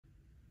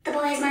The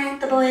boy is mine,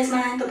 the boy is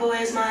mine, the boy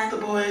is mine, the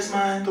boy is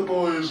mine, the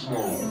boy is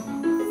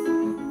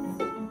mine.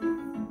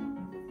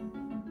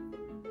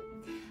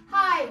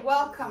 Hi,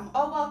 welcome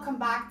or welcome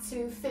back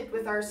to Fit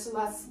with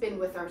Ursula, Spin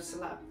with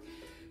Ursula.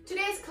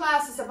 Today's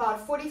class is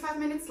about 45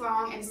 minutes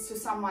long and it's to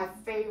some of my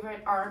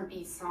favorite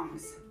R&B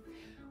songs.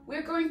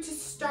 We're going to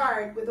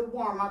start with a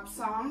warm-up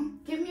song.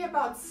 Give me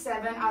about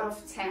 7 out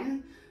of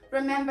 10.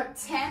 Remember,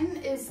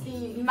 10 is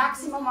the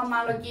maximum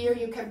amount of gear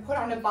you can put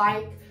on a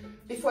bike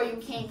before you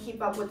can't keep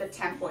up with the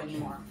tempo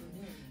anymore.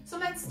 So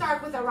let's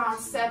start with around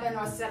 7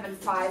 or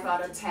 7.5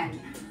 out of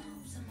 10.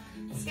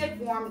 Let's get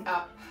warmed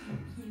up.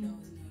 I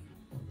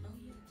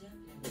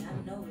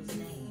don't know his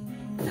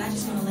name, but I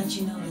just want to let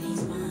you know that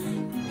he's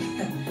mine.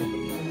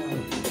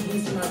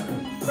 He's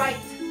mine. Right,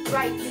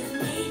 right.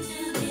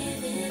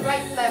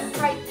 Right, left,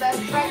 right,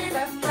 left, right,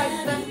 left,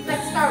 right, left.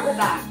 Let's start with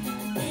that.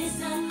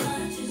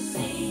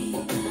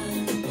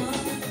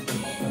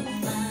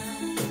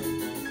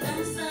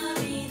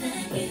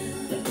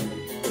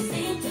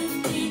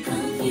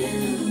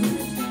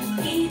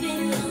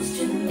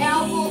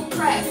 Elbow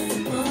press.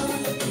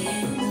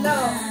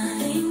 Low.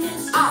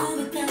 Up.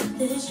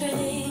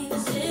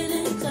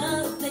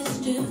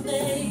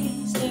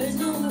 There's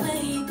no way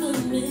you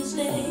could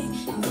mistake.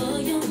 For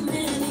your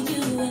man,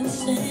 you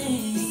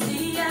insane.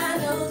 See, I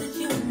know that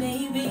you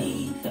may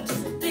be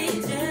just a bit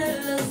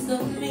jealous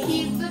of me.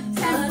 Keep the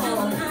tempo. I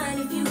don't mind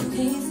if you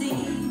can't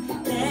see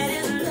that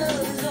his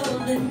love is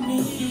all in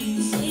me.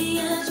 See,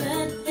 I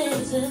tried to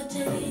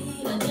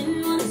hesitate. I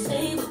didn't want to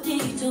say what he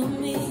told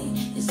me.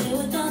 You said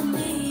without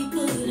me you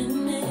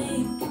couldn't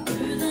make it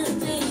through the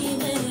day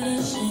that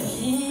it's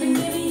shame.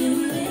 Maybe you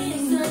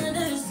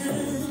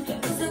misunderstood,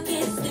 'cause I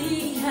can't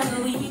see how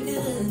we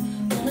could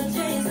wanna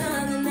chase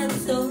something that's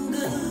so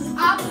good.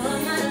 Up. All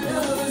my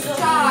love is all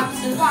Jogs.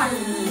 to One,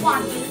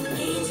 one. you.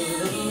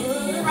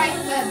 Right,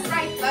 left,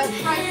 right, left,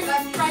 right,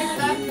 left, right,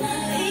 left.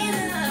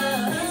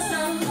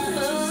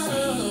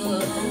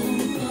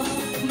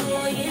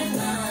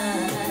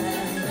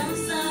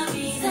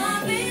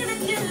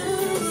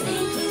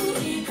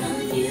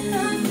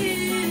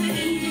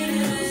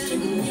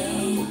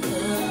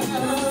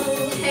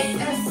 Take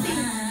a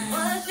seat.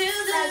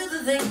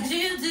 Things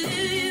you do,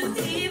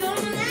 even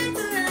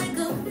acting like a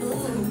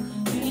fool.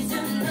 You need to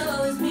know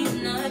it's me,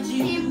 not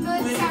you. Keep the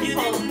When you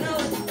tempo. didn't know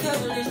the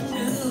color is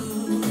true.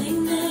 I think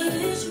that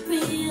you should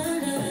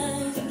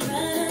realize and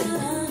try to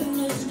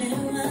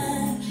understand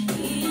why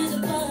he is a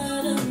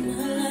part of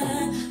my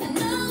life. I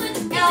know it's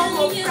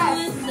Elbow killing you press.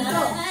 inside.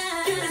 Low.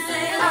 You can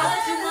say what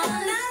you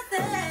wanna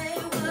say,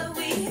 what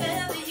we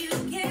have you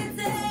can't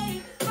say.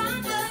 From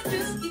the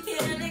truth you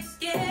can't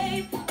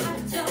escape. I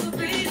can tell the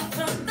freedom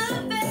from the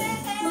bed.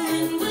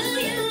 When will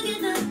you get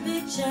the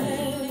picture?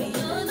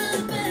 You're the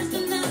best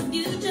of the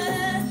future.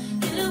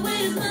 Get away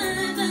is my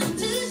time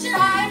to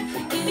shine.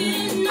 5. You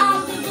didn't Up.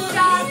 know the boy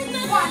Jogs. is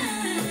mine. 1.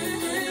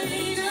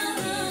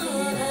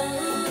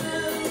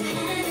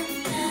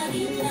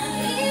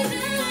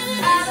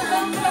 Add a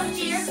little bit of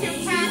gear to your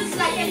pants,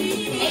 like an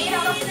 8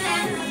 out of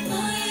 10.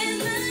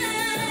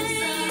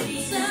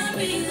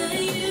 Sorry that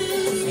you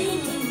seem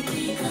to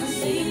be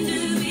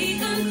confused. Keep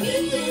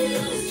it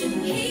up to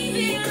me.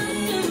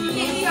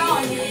 Keep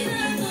going.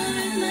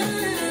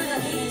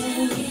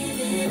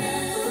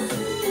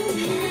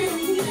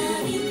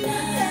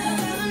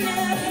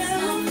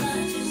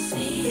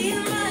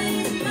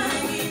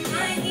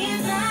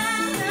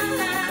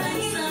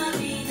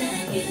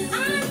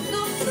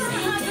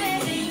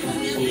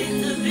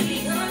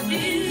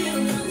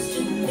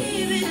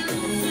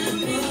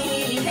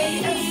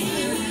 Take a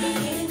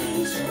seat.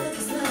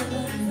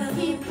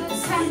 Keep the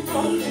tempo.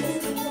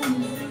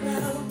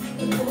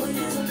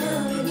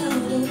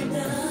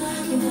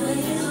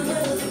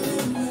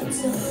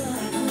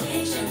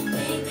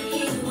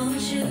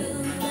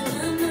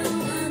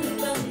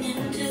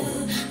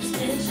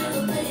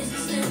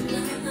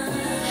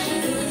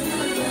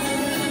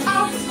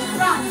 Out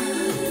front.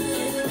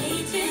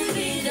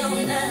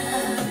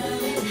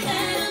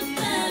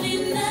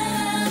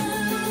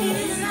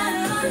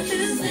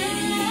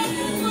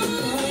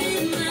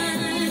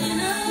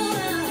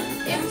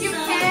 If you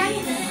can,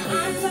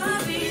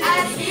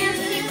 add gear,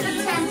 keep the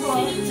tempo.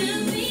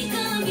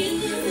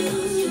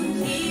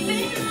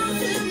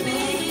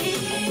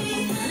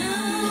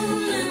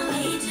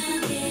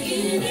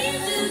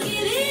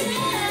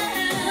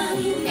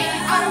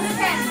 Out of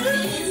 10,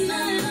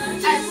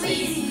 at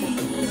least.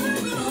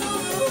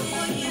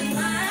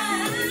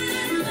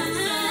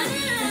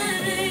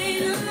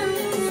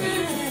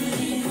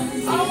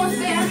 Almost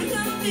there.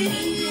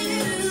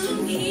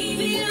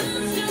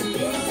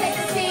 Take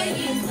a seat.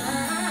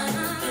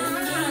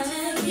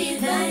 Keep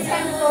the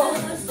tempo.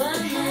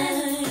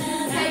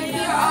 Take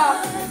gear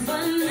off.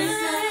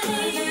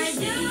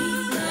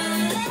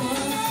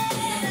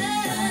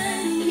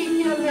 Keep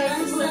your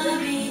legs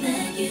moving.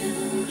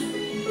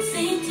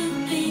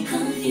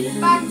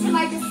 Back to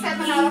like a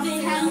 7 out of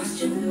 10.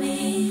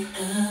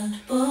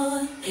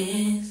 Boy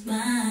is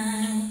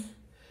mine.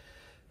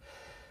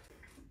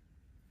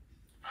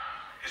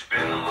 It's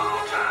been a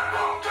long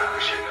time,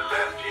 shouldn't have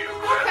left you.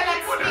 What can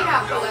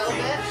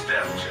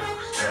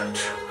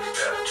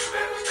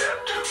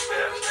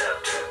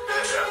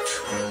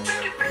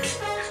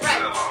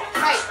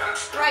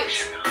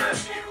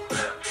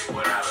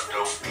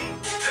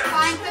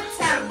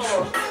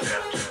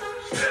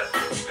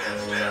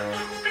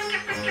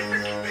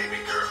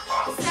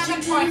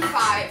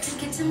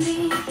to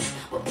me,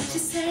 what would you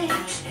say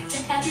to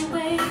have your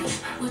way?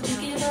 Would you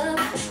give up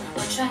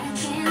or try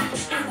again?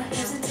 If I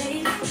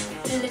hesitate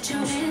to let you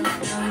in,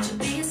 or would you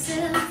be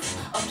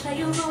yourself or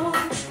play a role?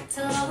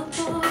 Tell all the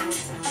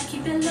boys I'll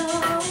keep it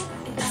low.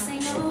 If I say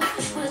no,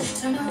 would you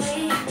turn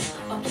away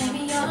or play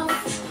me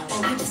off? Or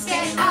would you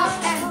Get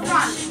up and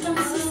run.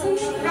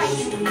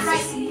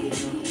 Right.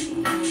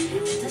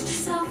 Dust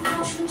yourself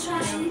off and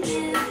try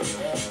again.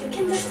 You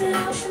can dust it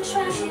off and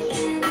try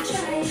again,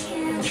 try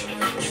again.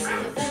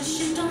 First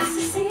you don't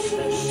succeed.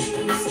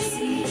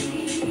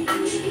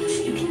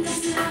 You can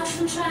dust it off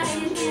and try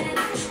again.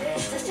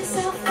 Dust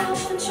yourself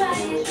off and try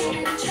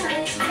again, try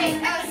again.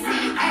 Take LC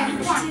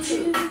and 1,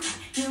 2.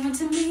 You want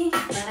to me,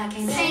 but I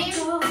can't Same let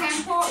go.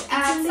 tempo,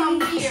 add some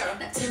gear.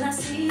 Not till I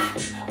see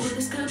what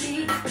this could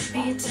be. Be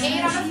it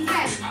 8 out of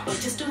 10. or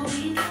just a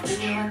week. We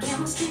know our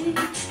chemistry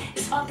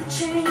is off the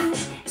chain.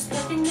 It's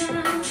perfect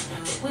now,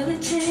 but will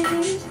it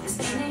change? This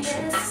ain't a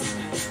yes,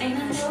 this ain't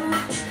a no.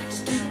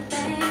 Just do your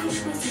thing,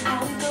 we'll see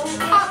how we go.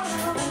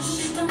 First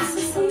you don't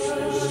succeed.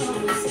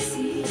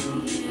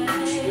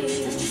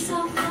 Dust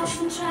yourself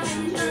off and try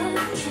again.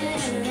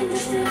 You can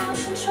dust it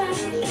off and try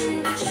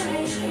again, try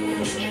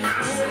again.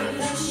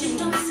 First you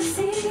don't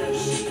succeed. You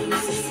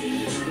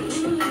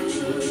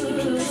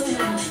can dust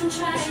it off and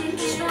try again,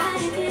 try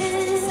again.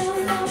 Dust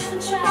yourself off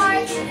and try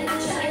again,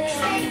 try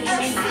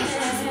again.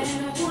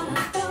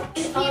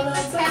 Keep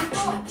the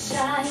tempo,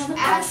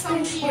 add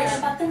some gear.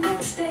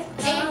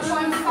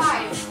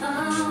 8.5.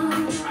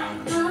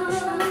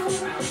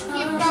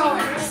 Keep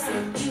going.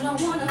 You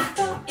don't wanna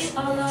throw it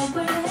all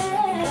away.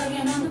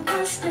 Again on the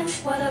first day,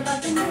 what about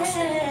the next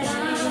day?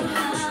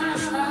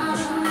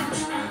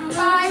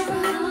 5.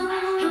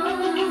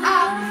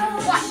 Up.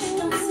 1.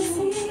 Don't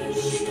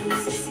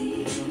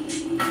succeed.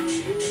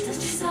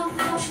 Dust yourself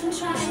off and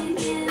try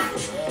again.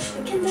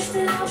 You can dust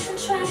it off and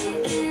try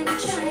again,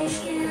 try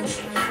again.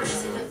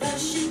 But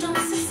first you don't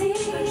succeed.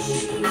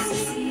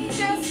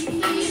 Just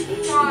keep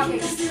You jogging.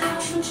 dust it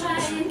off and try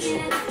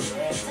again.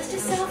 Dust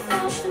yourself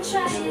off and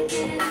try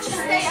again, try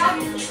Stay up.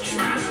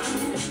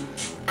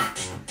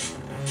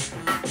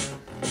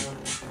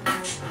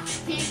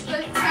 Keep the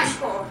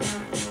tempo.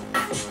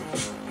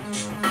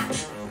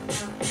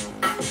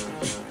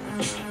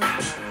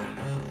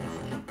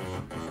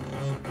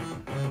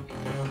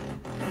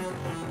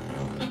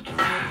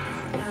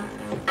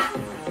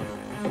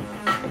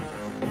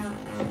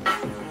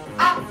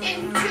 Up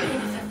in 2.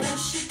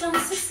 First you don't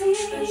succeed.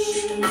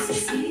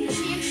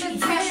 Keep the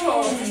tempo.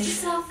 Dust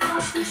yourself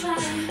off and try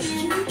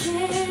again. You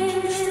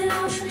can dust it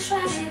off and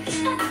try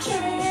again.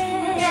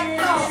 Get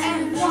low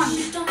and 1.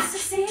 You don't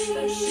succeed. You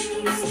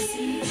can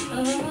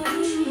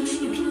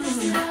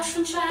dust it off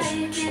and try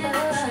again.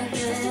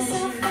 Dust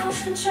yourself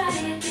off and try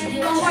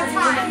again. One more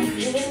time.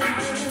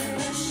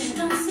 First you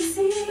don't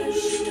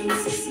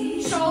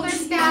succeed.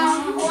 Shoulders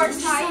down, core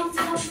tight.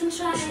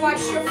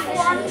 Watch your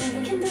form.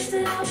 You can dust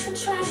it off and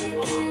try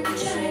again,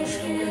 try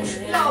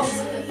again. Low.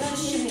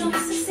 First you don't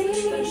succeed.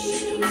 You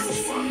can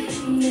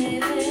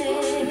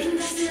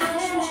dust it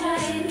off and try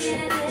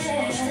again.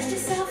 Dust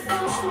yourself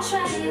off and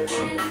try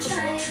again,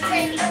 try again.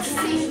 Take a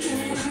seat.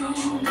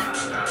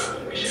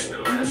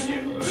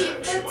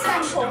 Keep the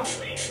tempo.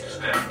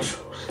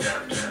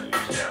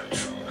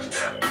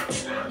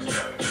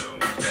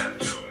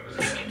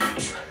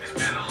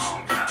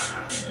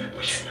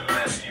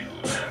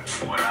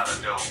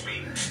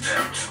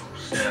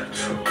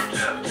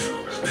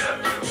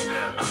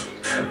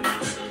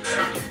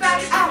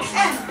 Back out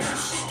and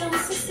Don't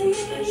succeed.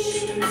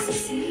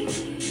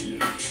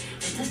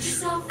 Dust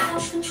yourself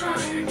off and try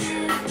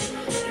again.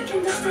 You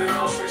can dust it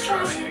off and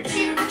try again.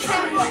 keep the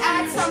tempo,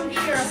 add some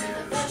gear.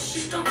 First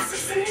you don't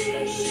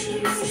succeed.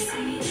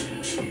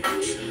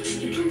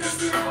 You can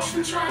dust it off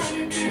and try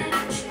again.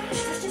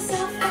 Dust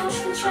yourself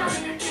off and try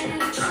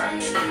again, try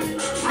again.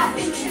 Up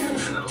in 2.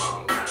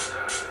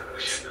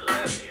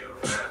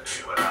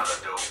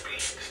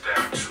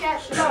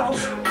 Get low.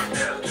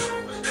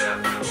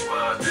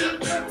 Keep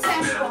the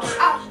tempo.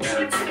 Up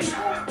in 2.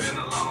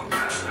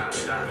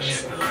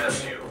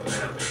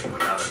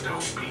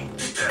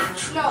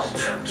 Low.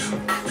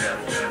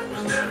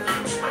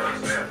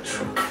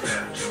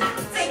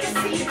 Take a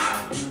seat.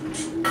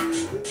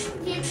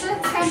 Keep the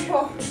tempo.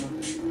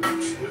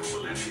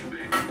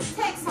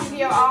 Take some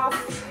gear off.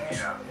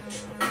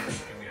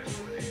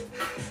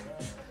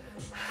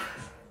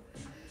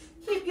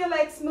 Keep your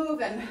legs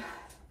moving.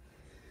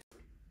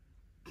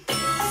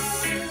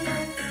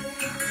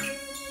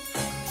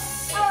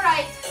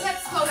 Alright,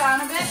 let's slow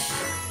down a bit.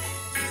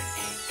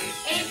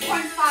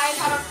 8.5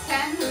 out of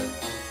 10.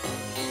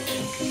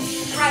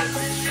 Right,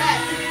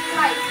 left,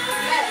 right,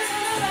 left.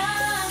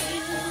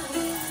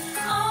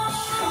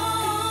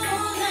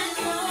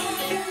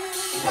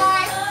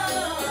 5,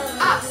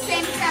 up,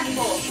 same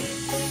tempo.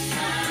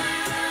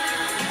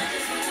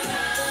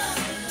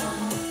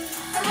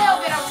 A little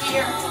bit of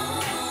gear.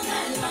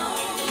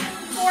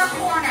 4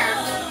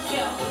 corners.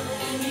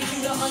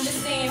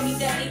 understand me,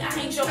 daddy, I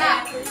ain't your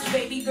average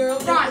baby girl,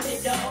 run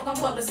it, dog,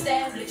 I'm well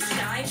established.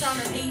 I ain't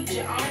trying to lead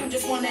you on,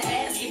 just wanna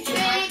ask if you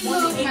might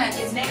want to give me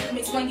your name,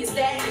 explain your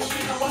status.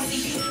 You know I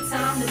see you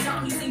time to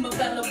time, you seem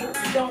available.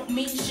 Don't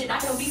mean shit, I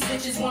know these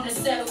bitches wanna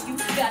settle you.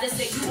 Gotta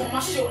say you on my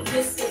short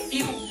list of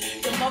you.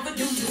 Them other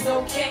dudes is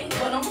okay,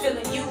 but I'm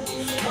feeling you.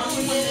 Want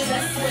you in the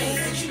best way,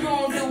 what you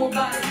gonna do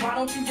about it? Why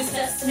don't you just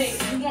test me?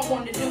 You won't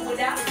want to do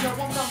without it. No,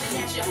 I'm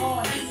coming at you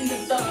hard, eating the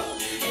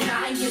thug. And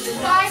I ain't giving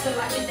up till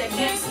I get that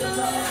gangster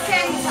love.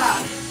 Tempo.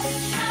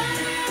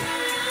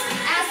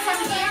 As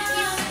some here,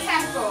 keep the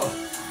tempo.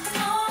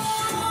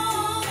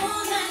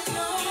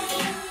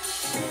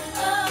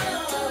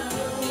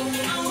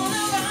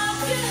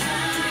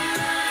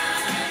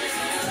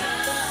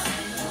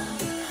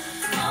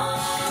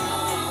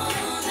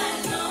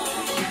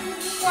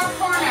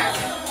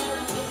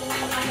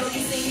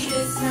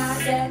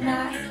 That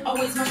night,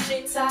 always my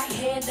shit tight,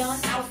 hair done,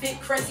 outfit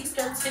crazy,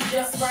 skirts fit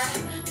just right.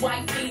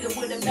 White beater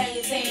with a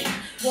bad tan,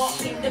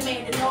 walking,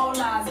 demanding all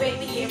lies.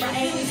 Baby, here I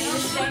am, in the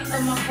shape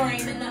of my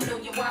frame, and I know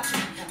you're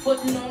watching.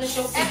 Putting on a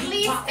show for at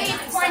least 8.5.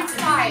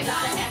 A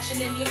lot of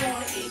action in your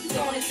corner, if you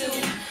want it to.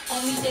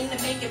 Only thing to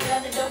make it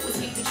better though is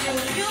me with you.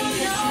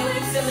 You know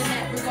you feeling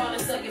that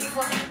regardless of your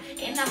front.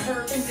 And I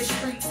heard in the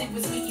streets it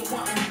was me you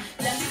wantin'.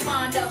 Let me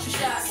find out you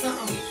shot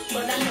something,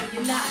 but I know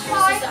you're not.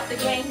 Stop the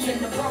games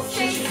and the broke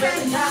shit, you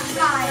really not.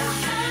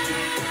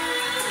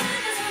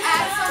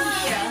 Add some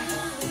here,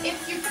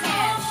 if you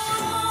can.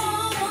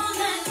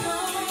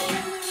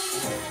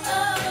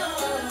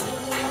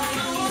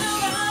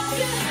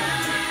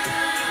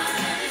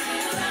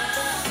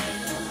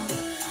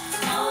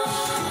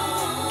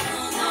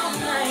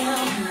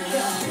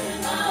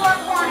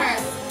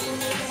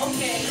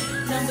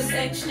 Numbers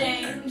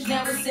exchange,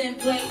 now it's in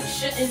place.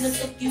 Shouldn't have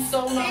took you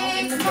so long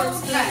in the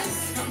first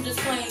place. I'm just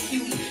playing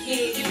cute,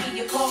 yeah, give me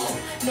a call.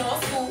 No,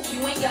 fool,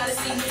 you ain't gotta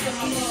see me to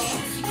my mom.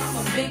 I'm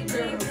a big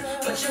girl,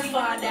 but you'll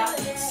find out.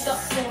 Stuck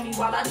for me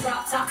while I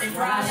drop top and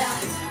ride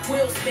out.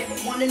 We'll spin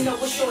it, wanna know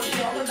what shorty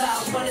all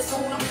about. But it's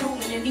cool, I'm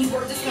cooling, and these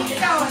words is coming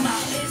out my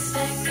mouth. It's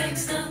that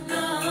gangsta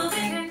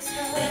loving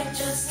that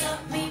just got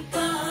me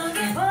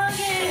bugging.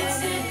 It's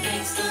that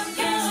gangsta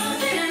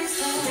loving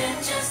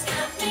that just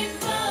got me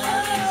bugging.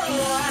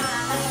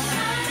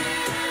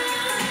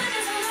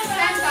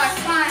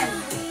 Fun.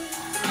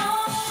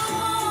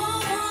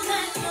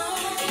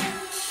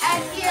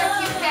 And here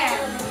you can.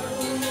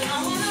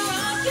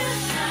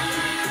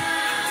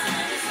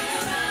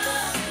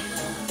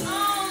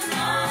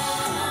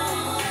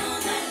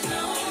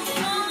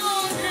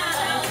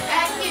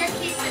 And here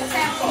keep the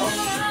tempo.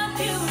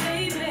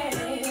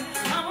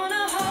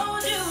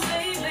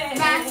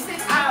 Max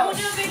it out.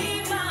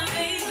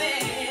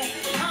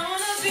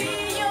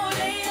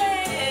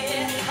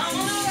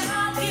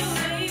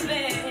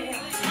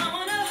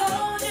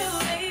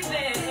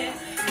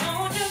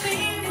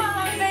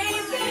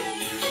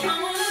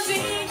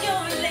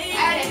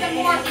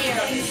 More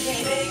here.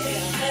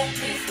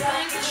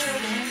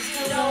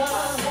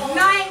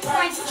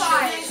 9.5.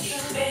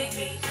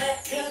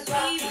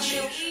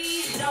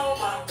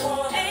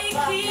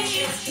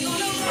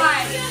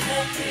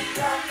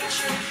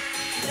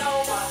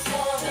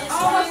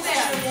 Almost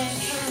there.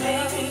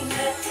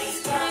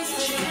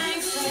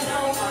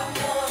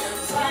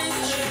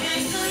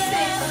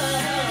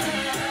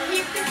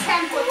 Keep the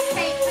tempo,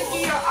 take the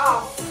gear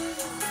off.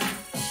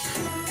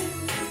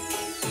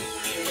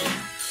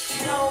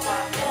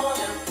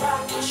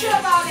 Sure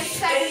about it,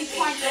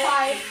 7.5.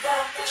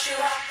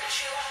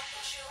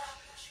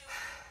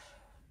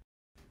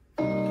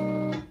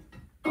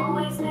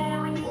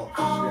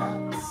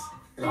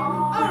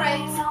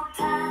 Alright,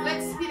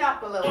 let's speed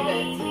up a little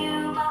bit.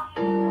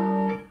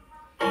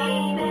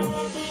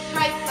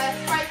 Right,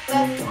 left, right,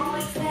 left.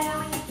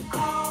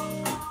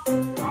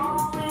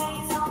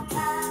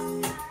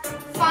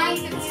 Find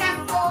the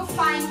tempo,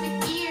 find the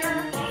gear.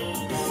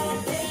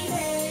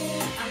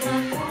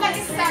 Like a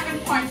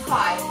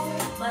 7.5.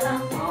 But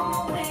I'm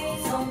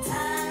always on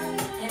time,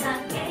 and I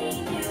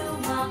gave you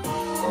my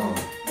all.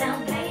 Now,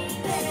 baby,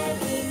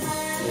 be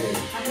mine.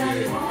 I'm not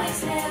always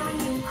there when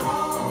you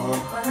call,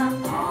 but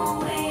I'm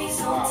always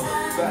on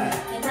time,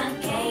 and I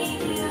gave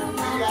you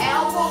my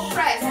Elbow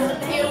press.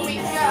 Here we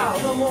go.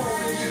 Come on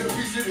and get a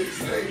piece of this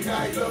late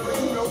night lover.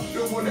 You know,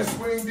 the one that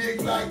swing dick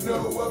like no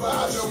other. I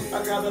know I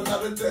got a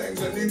lot of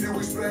things I need to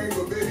explain,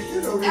 but baby,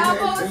 you know the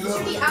Elbows name.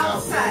 to the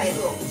outside.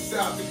 So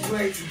stop the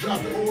plate, you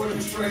drop the order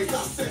straight.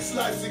 Our sex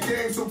life's a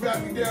game, so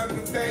back me down to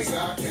the pace.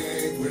 I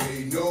can't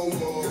wait no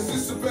more. This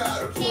is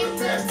about a Keep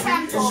the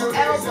tempo,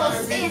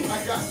 elbows in.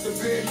 I got the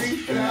Bentley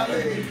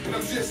Ballet, and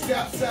I'm just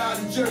outside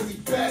of Jersey,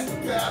 past the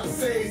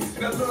Palisades.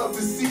 And I love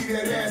to see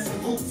that ass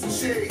in boots and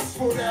shades.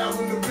 Throw down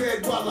on the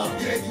bed while I'm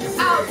yanking your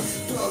face.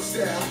 Dog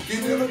style,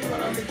 you never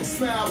thought I'd make you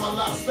smile while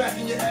I'm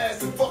smacking your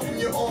ass and fucking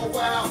you all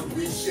wild.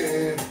 We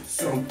share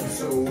something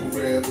so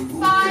rare, but who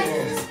 5,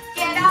 cares?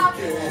 get up,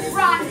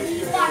 run,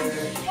 1,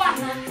 I'm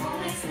not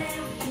always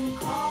there when you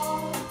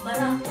call, but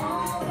I'm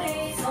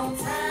always on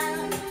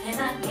time, and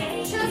I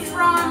gave just you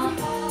run.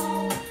 my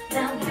all.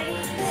 Now, baby,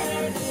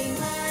 be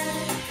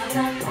mine. I'm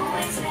not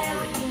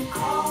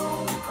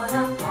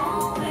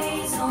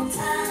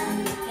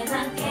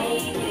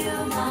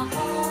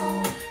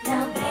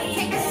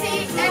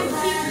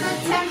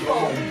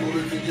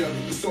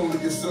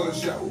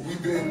summer shower. We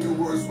been through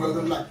worse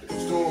weather like the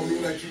stormy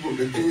night. You wrote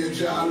a dear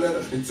child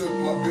letter and took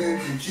my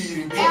bed and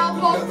keyed and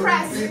elbow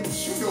press.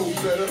 Bitch, you know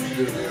better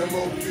than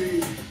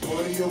MOP.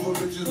 Money over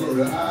bitches on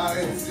the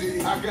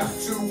INC. I got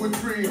 2 or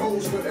 3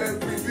 hoes for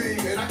every B,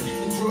 and I keep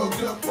them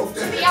drugged up off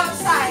that. To the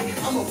outside.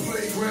 I'm a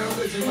playground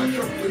legend like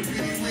Kirkland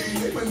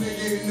Pee-wee. Hey, my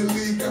nigga in the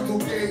league got more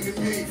game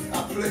than me.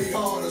 I play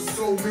harder.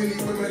 So many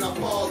women I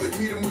fathered,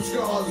 meet them with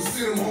scars and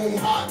send them home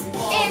hot and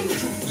bothered. The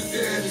truth is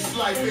dead, this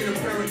life ain't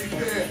apparently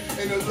fair.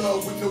 And the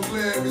love with no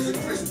glare is a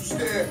crystal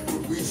stare. But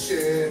we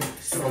share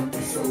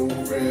something so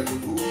rare, but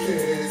who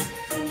cares?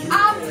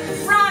 Up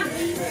front.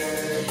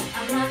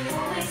 I'm not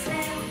always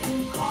there when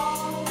you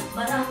call,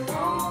 but I'm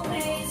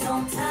always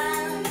on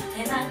time.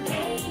 And I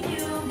gave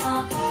you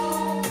my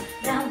all.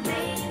 Now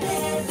baby,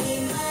 be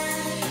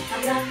mine.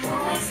 I'm not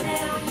always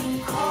there when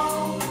you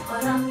call,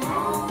 but I'm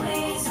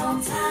always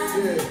on time.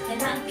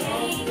 And I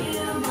gave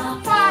you my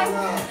all.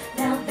 5.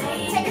 Now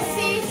baby, Take a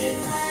seat. be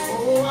mine.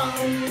 Oh,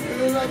 I'm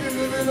feeling like you're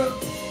living up.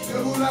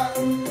 Double life,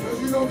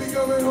 cause you don't be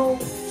coming home.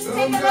 Take a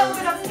little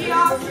bit of the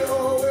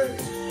off.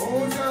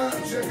 On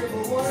time, checking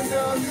for one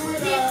down, you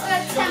and Keep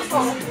I. the tempo.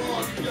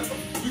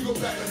 We go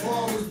back to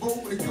farmers,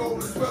 boat, and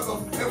coldest weather.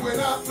 And when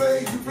I play,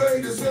 you play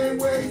the same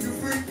way. You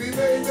freak me,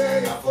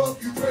 baby. I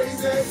fuck you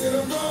crazy, and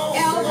I'm wrong.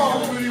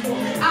 Elbow. You really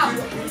want me to Up. get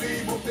up and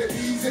leave up that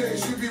easy.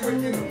 Should be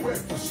waking up wet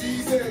for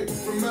she's head.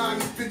 From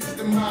mind bitches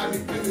to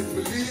mind business.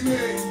 Believe me,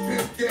 this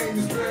pimp game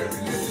is very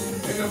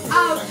religious. And I'm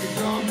feeling like a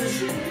dumb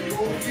bishop.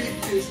 Gold deep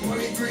dish,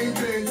 money green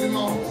bins, and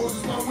my hoes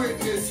is my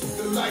witness.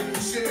 The life we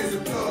share is a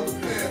thug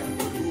affair.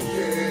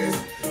 Yes,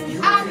 you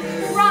Up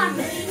can, front.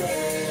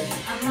 baby.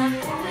 I'm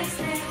not always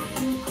there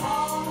when you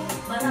call,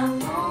 but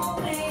I'm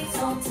always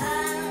on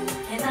time.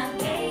 And I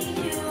gave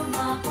you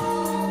my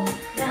all.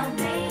 Now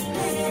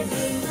baby,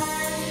 be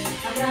mine.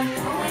 I'm not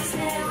always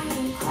there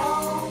when you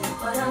call,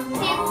 but I'm Keep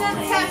the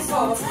always tempo.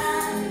 on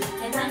time.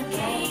 And I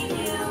gave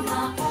you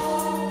my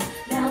all.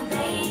 Now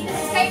baby,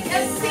 Take a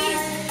be seat.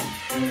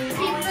 mine.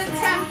 Keep the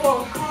tempo.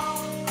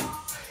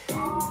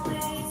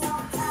 Always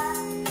on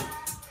time.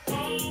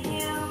 Gave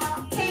you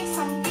my Take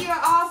some gear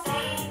off.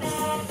 baby, be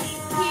mine.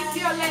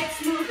 Keep your legs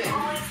moving.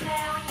 Always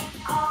there when you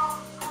call,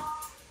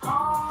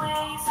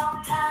 always on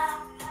time.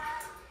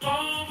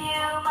 Gave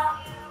you my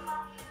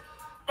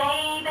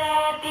baby,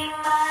 be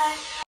mine.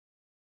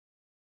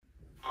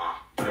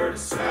 Dirty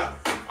South.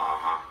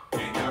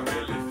 Ain't I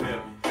really feel me?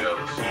 Feel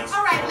the sheets.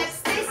 All right, let's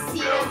stay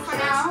seated for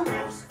now.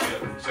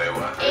 Say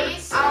what?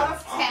 8 out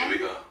of 10. Here we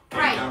go.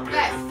 Right, Ain't I really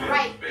left, feel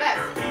right, me? left.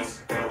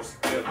 East Coast,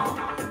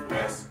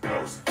 West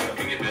Coast.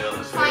 Can you feel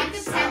the Find the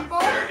streets? tempo.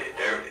 Dirty,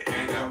 dirty.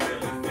 Ain't I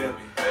really feel me?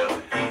 Feel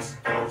the East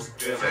Coast.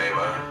 Say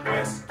what?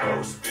 West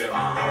Coast.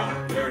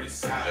 Dirty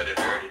South. Dirty,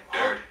 dirty,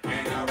 dirty.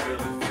 Ain't I really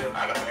feel me? I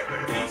got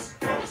the East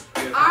Coast.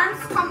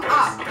 Arms come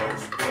up.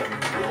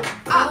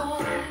 Up.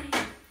 Boy,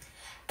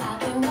 I've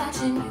been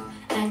watching you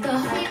like a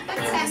Keep the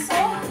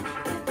tempo.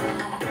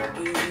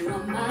 You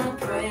are my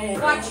prey.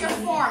 Watch your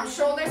form.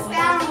 Shoulders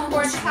down,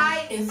 core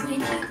tight. If we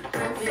keep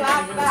moving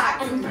Flat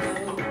back. I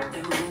know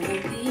that one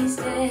of these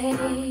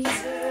days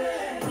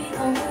we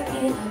gon' work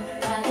it out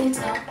while they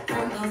talk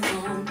on the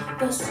phone.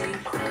 But see,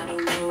 I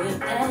don't know if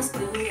that's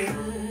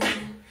good.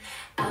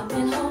 I've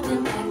been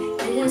holding back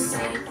this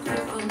secret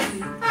from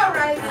you. All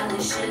right.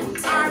 Probably shouldn't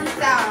tell Arms it.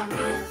 down.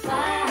 If I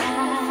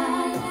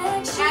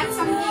let you Add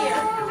some gear.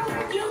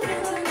 go, you can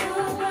tell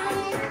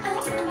nobody,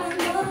 I'll tell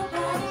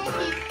nobody.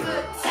 Keep the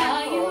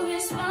Are you tempo.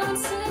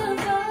 responsible?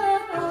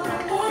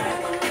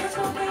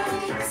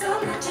 So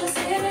let just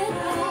hit it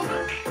out.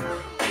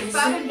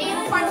 About an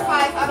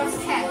 8.5 out of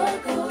 10.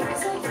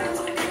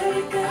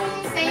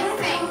 Same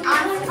thing.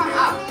 Arms come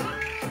up.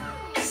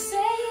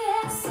 Say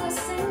yes or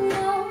say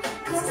no.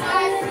 'Cause I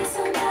need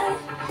somebody.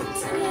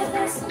 Tell me if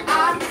there's somebody.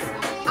 Arms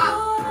up.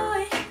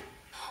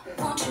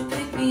 Boy, won't you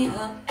pick me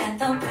up at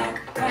the park?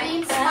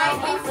 Lean Right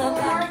slightly out of the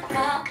forward. park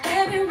while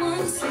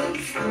everyone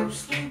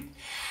sleeps.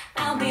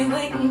 I'll be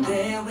waiting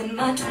there with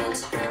my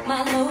twins,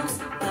 my lows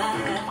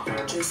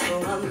by, just so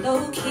I'm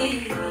low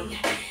key.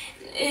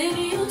 If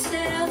you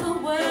tell the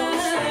world,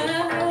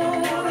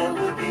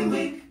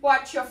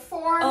 Watch your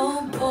form.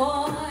 oh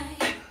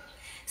boy,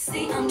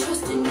 see I'm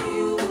trusting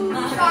you with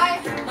my 5.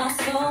 heart, my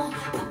soul.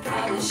 I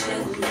probably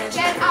shouldn't let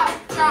you. Get up.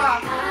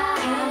 Jog. If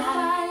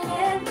I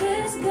let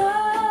this go,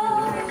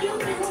 you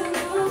can tell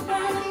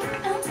nobody,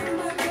 I'll tell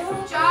my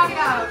nobody. Jog it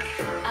out.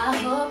 I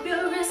hope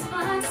you're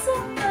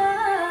responsible.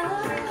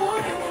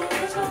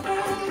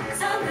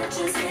 So let's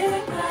just hit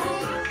it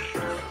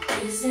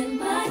right. Is it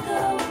my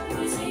goal?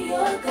 Is it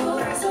your goal?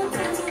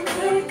 Sometimes I'm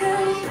very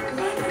good.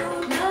 Let go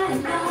of my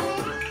life.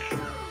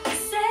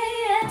 Say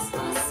yes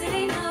or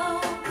say no.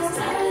 'Cause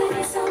I really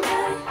need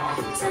somebody.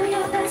 Tell me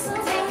if that's Take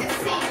somebody. a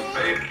seat.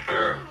 Baby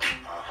girl,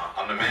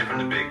 I'm the man from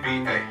the big B.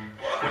 Hey,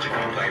 what you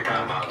gonna play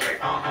round my leg?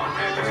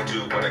 And listen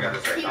to what I got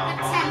to say. Keep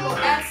the tempo.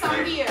 Add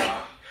some gear.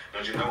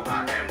 Don't you know I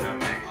am the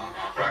man?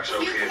 Rock so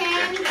You kid,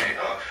 can. you can't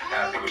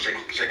have people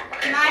shaking my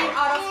hand. 9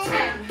 out of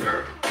 10.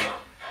 Girl,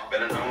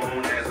 better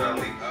known as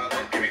Ali.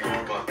 Give me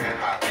goosebumps and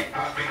hot beat.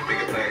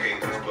 Bigger play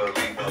haters,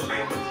 believe.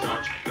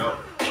 Don't you know?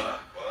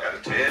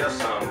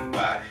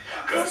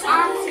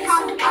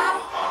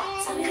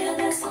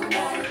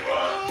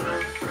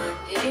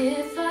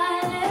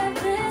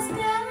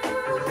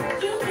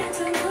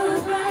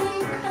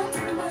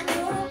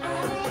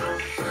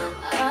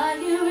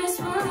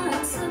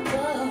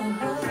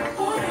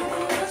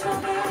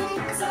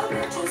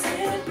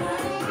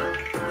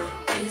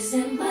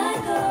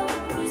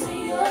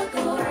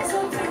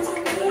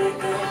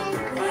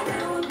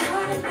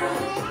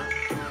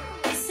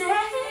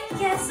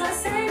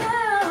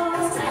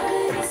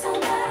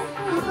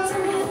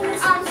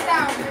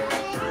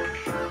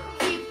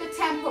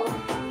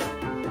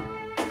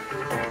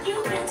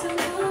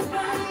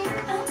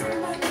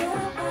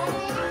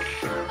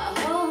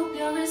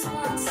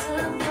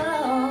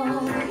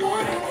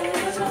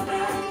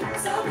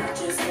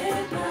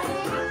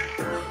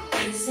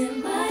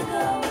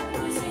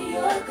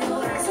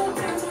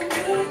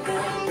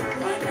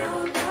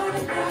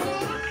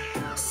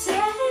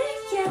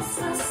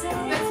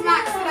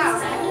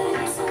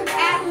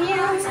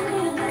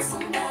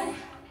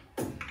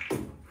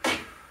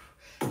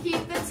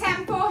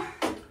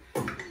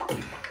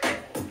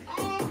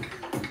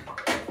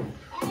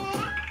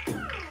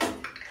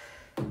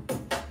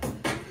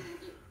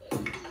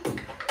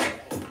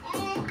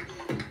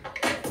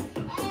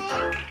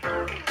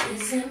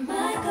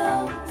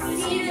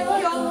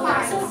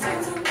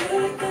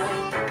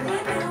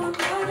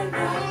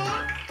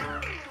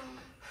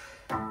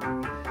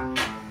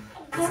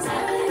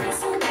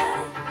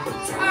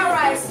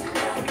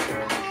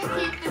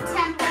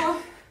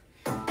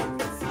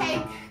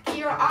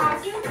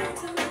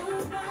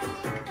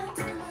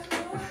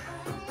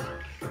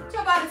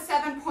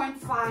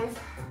 7.5.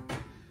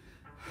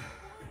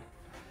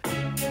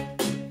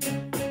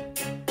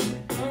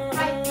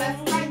 Right,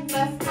 left, right,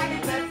 left,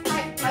 right, left,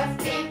 right,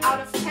 left. 8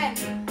 out of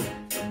 10.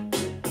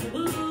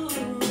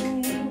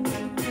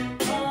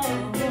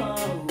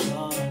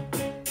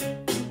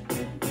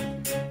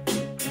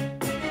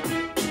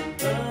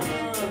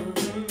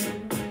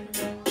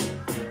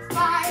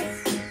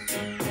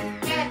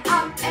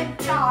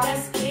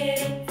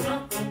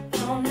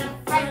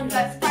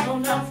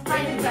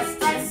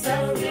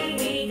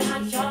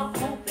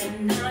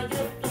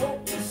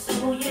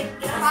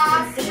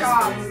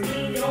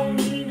 We don't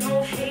need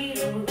no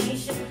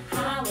hateration,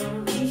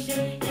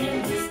 holleration,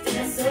 and this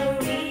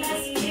dancery.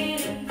 Let's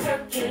get it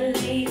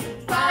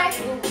percolated. By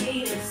the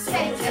way,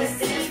 Take a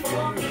seat.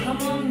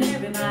 come on,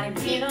 everybody,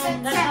 Keep get the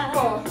on the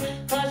tempo.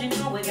 cause you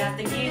know we got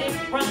to get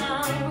it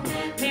wrong.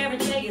 Mary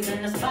J is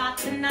in the spot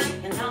tonight,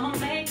 and I'ma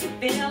make you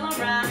feel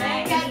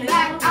alright. Get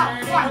back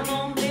out, one. Come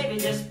on, baby,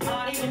 just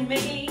party with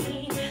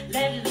me.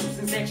 Let it loose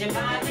and set your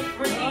body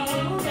free.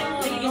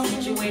 Leave your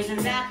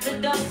situations at the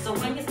door, so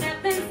when you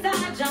step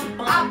inside, jump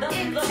on the Up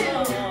into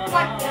floor.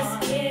 what?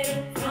 Let's get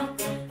it crunk,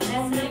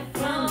 let's get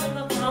from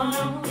the floor.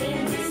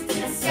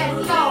 Get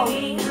low.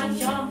 We got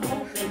your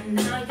open,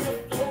 now you're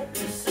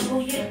floating, so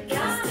you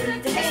got to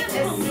Take a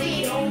dance.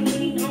 seat. Don't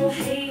need no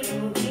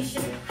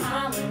hateration,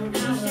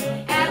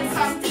 holleration, And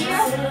some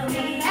here.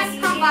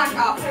 And come back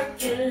up.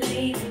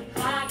 percolating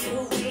while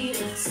you're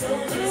waiting. So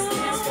just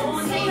dance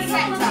for Stay me.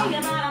 center.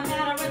 About a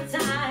matter of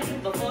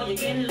time before you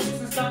get loose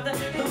and start to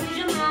lose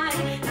your mind.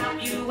 Now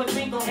you a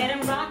drink, go ahead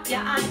and rock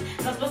your eyes,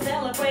 cause we're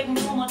celebrating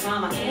no more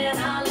drama in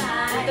our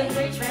lives. With the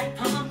great track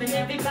pumping,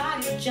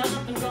 everybody's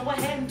jumping. Go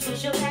ahead and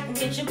twist your back and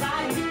get your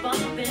body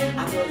bumping.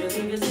 I told you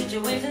leave your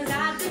situations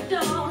at the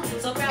door,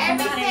 so grab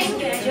somebody and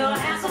get your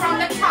ass From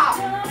the top.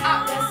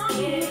 Up. Let's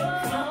get it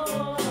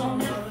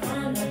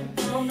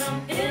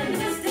in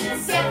this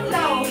dance. Get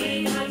low.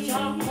 We got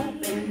your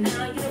open,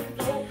 now you're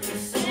floating,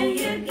 so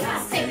you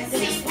got Take a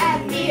seat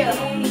and here.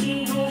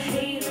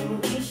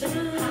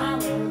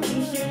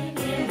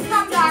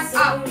 Come back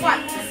up.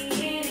 One.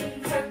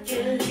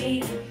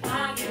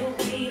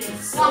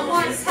 One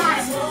more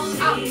time.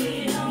 Up.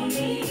 Get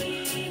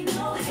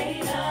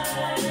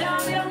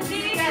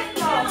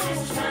low.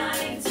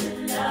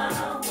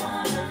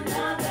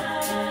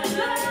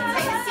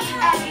 Take a seat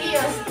and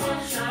here.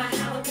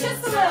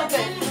 Just a little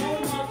bit.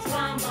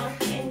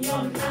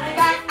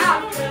 Back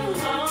up.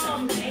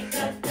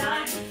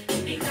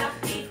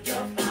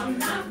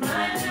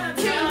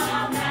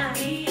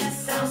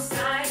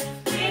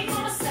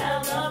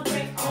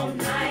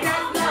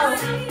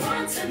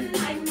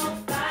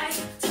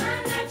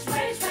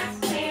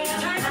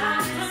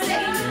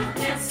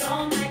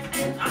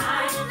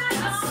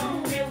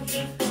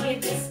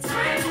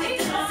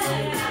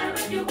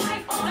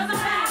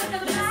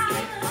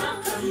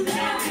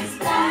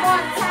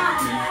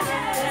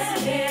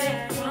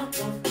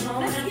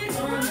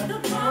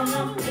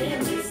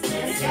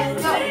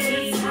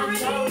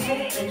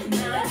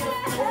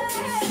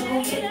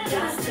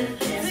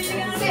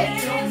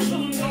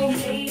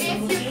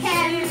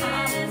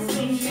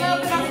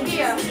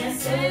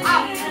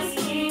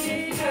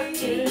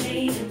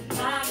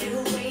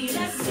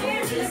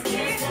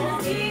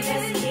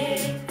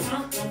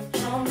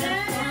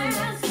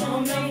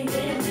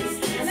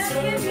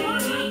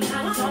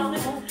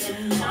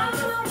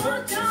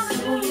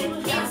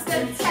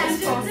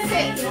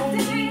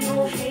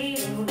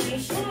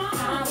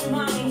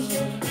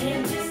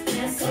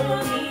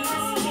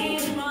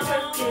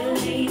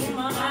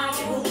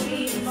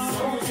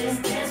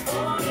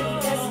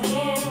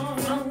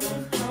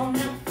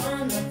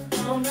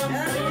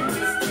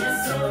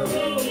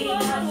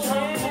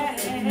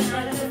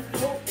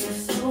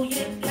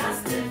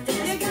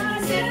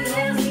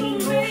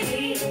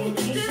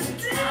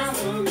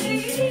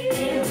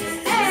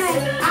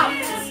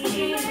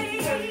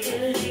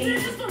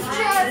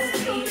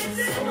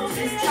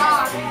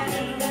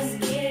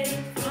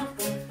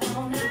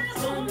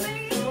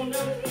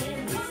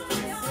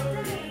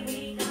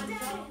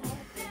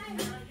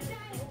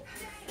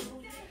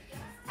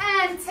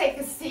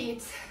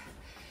 8.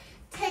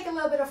 Take a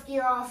little bit of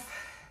gear off.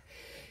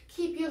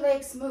 Keep your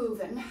legs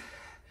moving.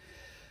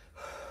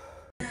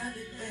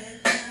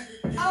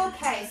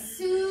 Okay,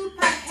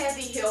 super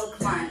heavy hill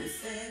climbs.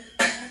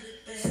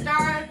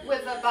 Start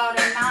with about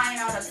a 9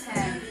 out of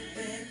 10.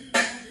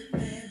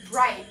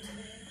 Right,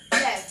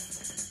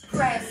 left,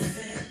 press,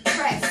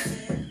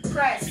 press,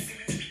 press,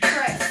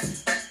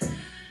 press.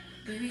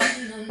 Baby, you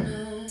don't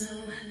know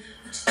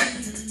what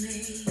you do to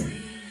me.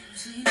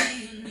 Between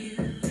me and you,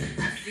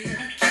 I feel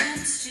like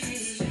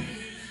chemistry.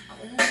 I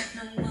won't let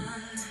no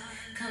one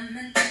come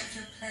and take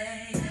your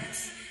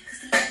place. 'Cause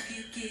the love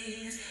you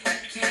give,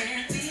 you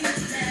can't be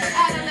replaced.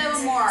 Add a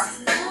little more.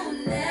 No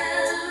one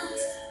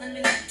else, let me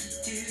let you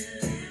do.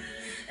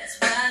 That's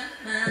why I'm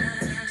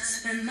mine. To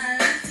spend my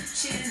life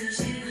with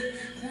you.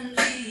 I wanna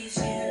please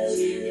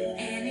you in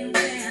any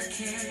way I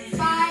can. 5.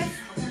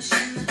 I wanna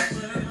share my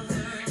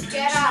world.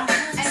 Get up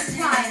and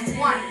climb.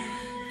 1.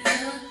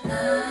 Your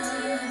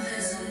love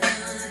is the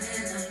one,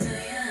 and I know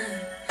you're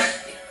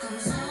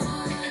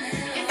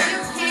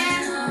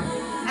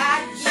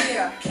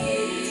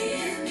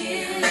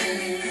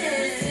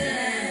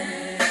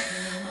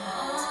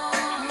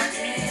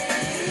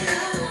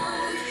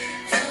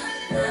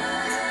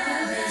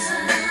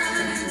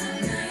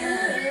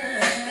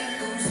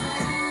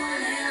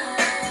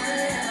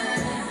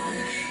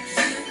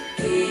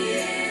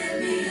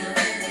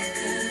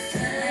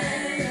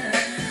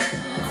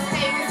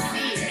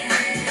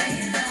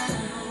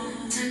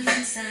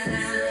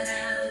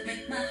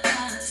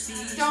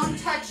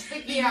touch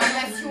the gear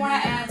unless you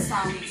want to add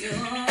some.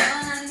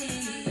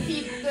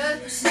 Keep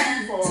the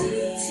tempo.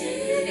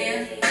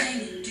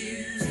 Everything you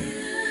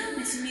do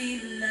makes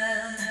me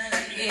love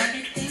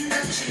everything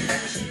about you.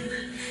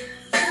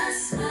 Your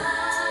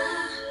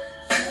smile,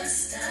 your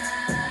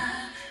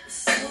style is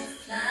so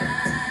fly.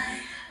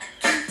 I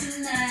can't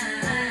deny.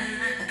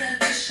 I got a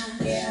crush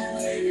on you,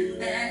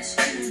 and that's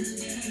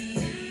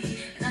truly.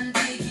 And I'm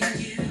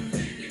digging you.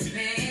 You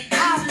make me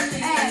Up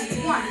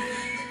and one.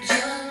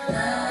 your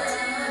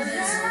love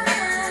is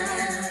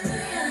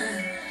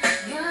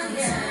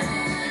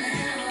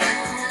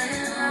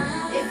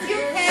If you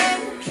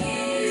can,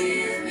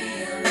 give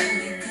me a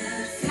really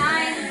good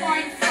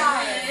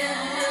 9.5.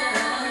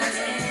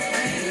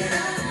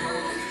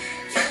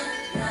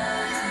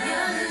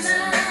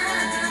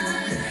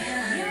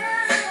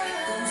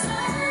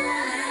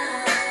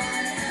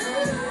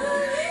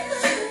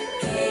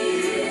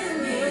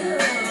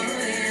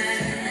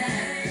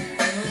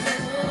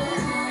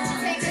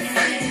 Take a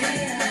seat.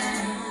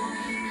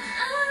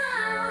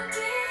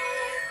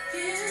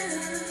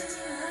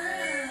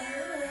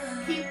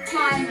 Keep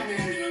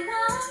climbing.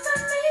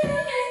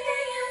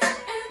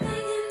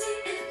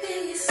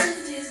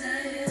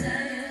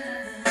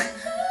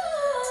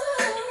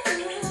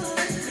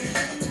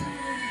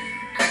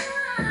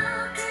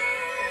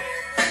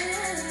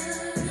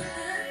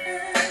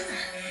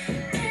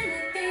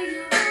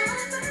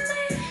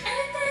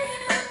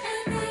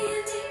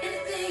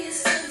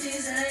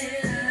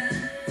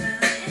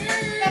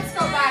 Let's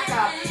go back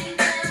up.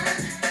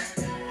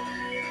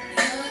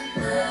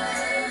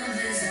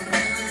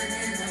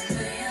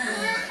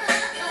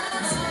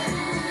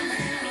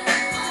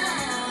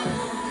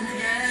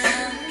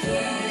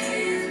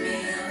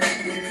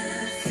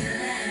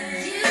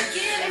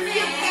 If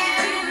you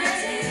can,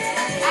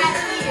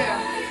 add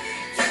gear.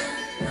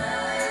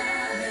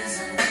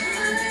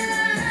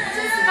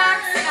 Just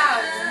max it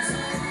out.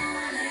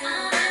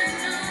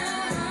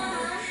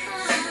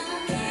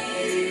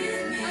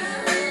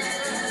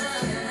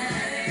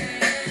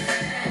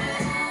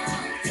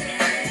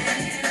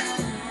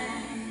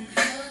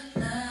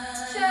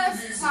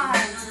 Just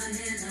fine.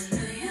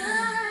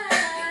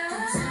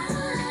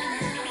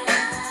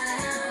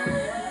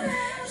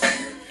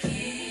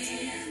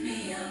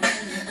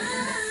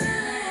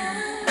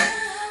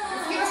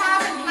 If you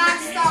haven't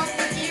maxed out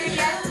the gear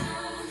yet,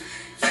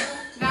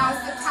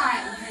 now's the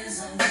time.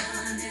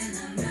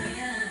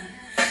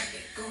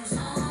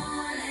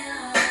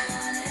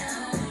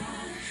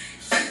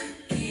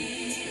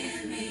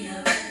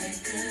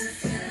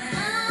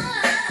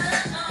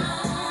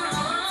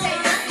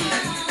 Take a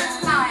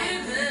seat.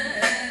 Climb.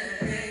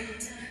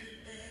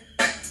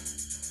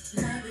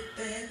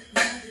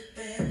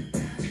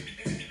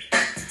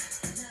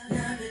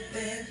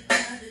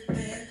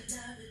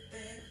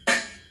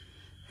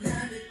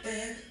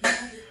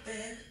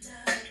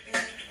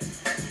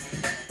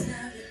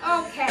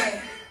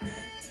 Okay.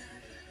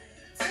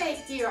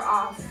 Take gear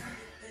off.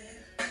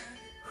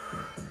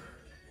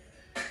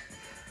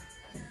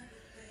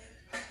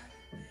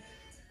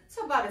 It's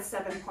about a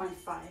 7.5.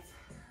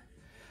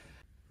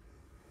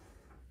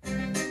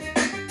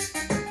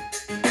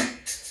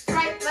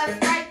 Right,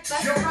 left, right,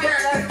 left,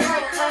 right, left,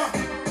 right, left.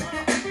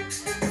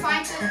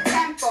 Find the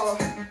tempo.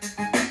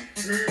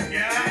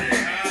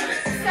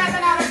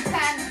 7 out of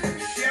 10.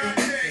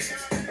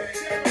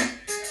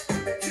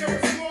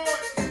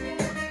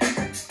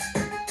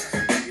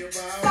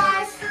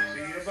 Five,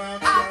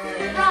 up,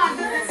 run.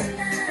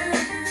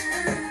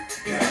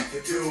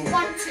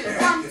 1, 2,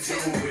 1, 2.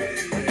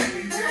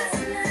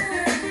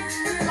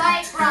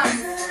 Light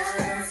run.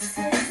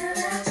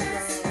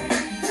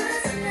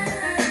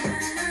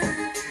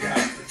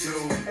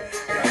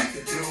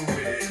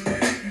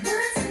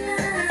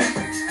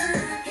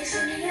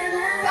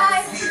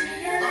 Five,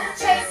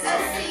 chase the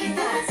seat.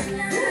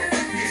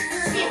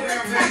 Keep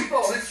the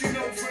tempo.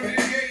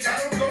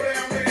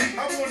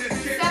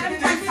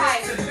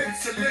 7.5.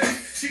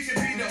 She can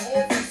be the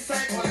office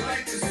type, I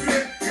like the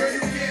strip. Girl,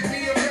 you get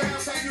me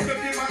around, how you look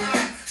in my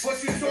eye.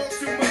 But you talk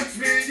too much,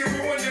 man, you're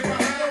ruining my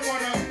eye. I don't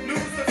wanna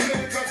lose the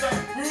feeling, cause the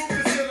roof,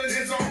 the ceiling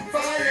is on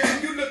fire.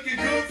 And you looking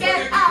good for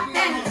Get the up I'm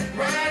and a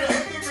rider,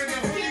 other in the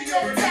hoodie, keep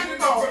you're the a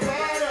tempo.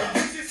 provider.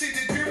 You should see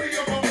the jury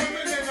of my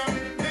women, and I'm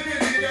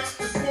living it up.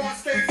 The squad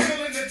stays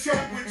filling the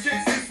truck with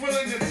chicks that's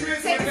willing to trip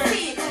Take with a us.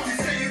 seat. You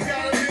say you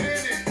got a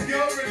minute, and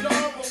you're in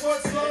love, but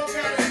what's love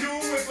gotta do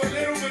with a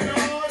little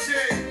menage?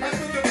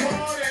 After the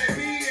party,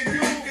 me and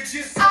you can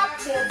just Up.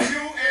 for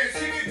you, and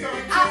she can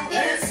come Up through.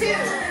 in 2.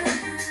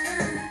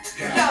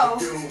 Got Go.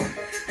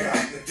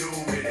 to do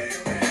with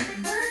it, man.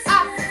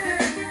 Up.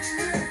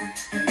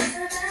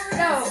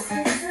 Go.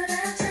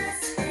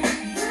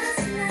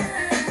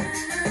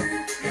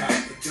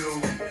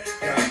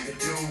 Got to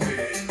do with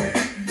it, man.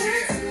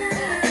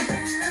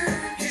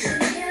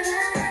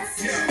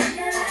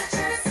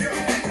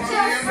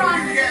 Just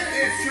run. You got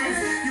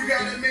issues, you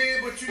got a man,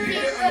 but you need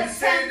Keep to the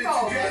understand that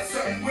tempo. you got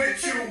something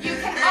with you. You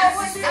can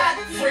always add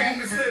gear. Frame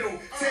this little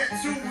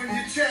tattoo in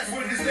your chest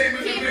with his name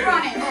in the Keep middle.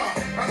 running.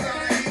 I'm not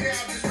hanging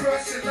out, just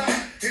crush a lot.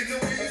 And the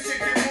way you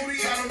shake your booty,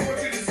 I don't want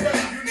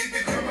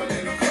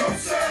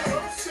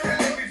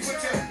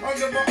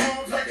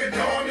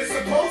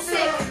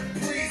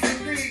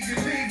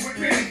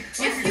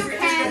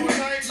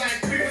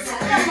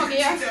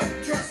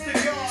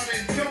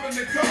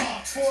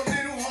For a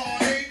little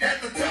heartache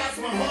at the Taj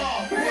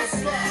Mahal.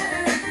 What's love?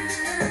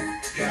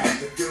 Got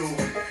to do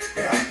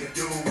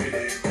with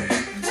it.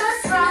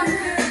 Just run.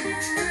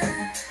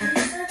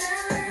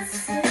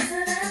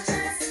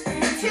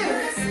 2.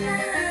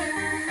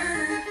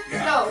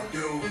 Go.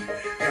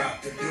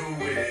 Got to do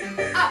with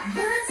it. Up.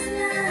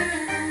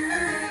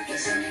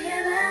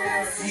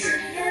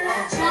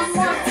 One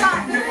more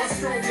time. Now I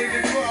stroll in the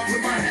club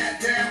with my hat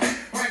down,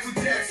 Michael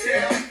Jackson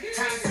down,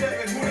 High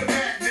 7, who the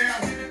Mac now?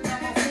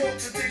 Not my fault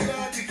that they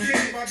love the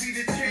kid. I be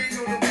the change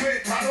on the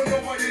whip. I don't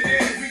know what it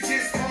is. We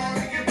just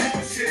party and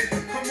bullshit.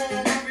 Come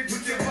on, mommy,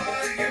 put your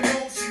body in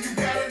motion. You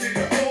got a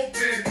nigga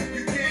open.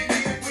 You can't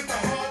get it with the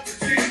heart to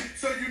cheat.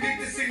 So you need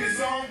to sing the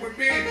song with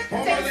me.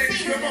 All my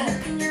ladies, come on.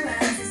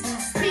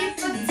 Keep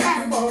the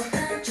tempo.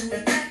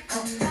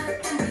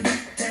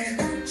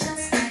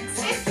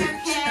 If you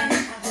can.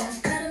 A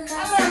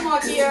little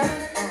more here.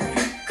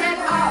 Get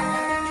up.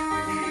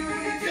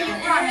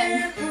 Keep running.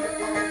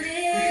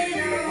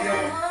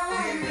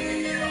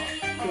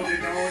 Put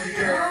it on you,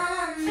 girl.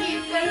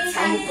 Keep the Put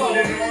tempo.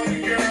 it on you,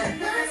 girl.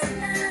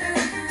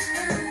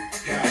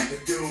 Got to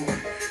do with it.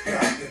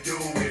 Got to do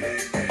with it.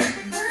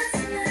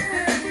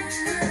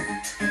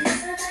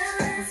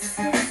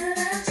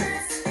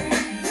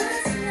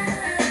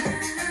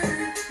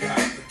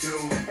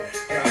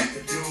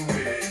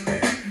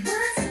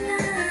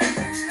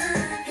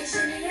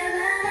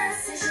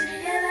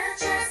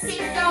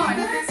 Keep going.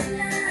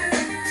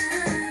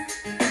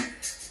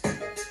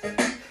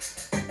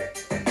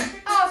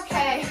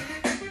 Okay.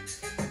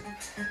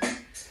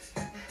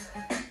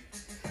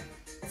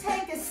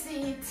 Take a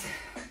seat.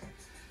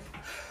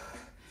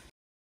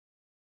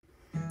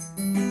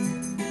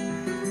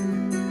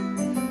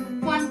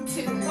 One,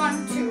 two,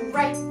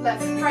 right,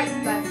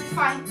 left,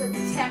 find the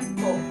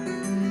tempo.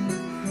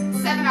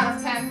 7 out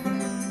of 10.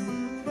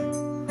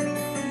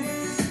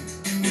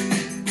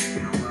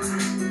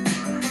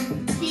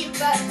 Keep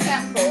that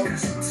tempo.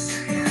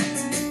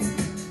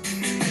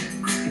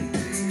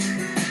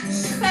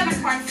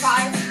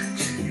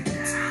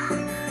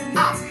 7.5.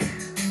 Up.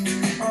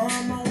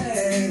 On my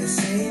way to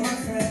see my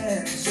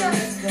friends.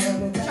 Just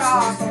Jog.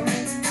 jog.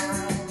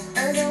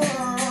 As I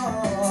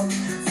walk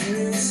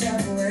through the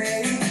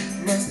subway,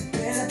 must have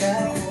been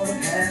about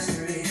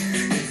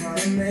 3:15. In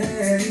front of me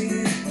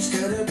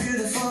stood a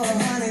beautiful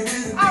honey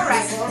with a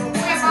Alright, beautiful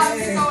we're about to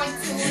body. go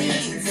into She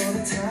asked me leads. for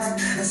the time. I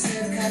said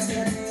the cost of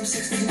her name,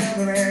 6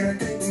 number, and I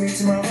think we'll meet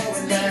tomorrow at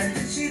 9.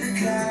 She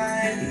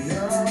declined.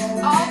 Yo,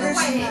 All the and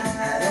she way. lied. I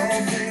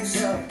don't think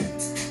so.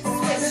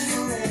 Was it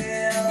for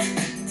real?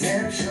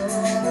 Damn sure.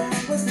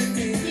 What's the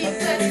deal? Keep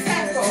the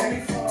tempo.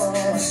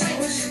 So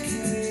she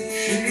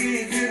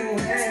couldn't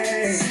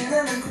wait.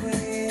 Cinnamon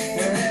queen,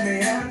 let me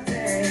out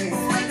there.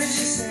 What did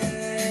she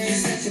say? She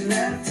said she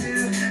loved to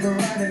go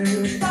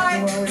rendezvous. Five.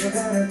 Well, we were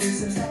gonna do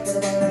some stuff, but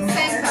about a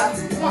Center.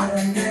 1.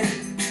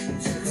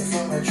 took her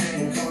for my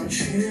training on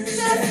Tuesday.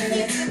 Just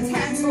keep the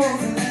tempo.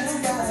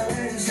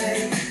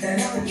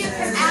 You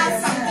can add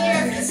some gear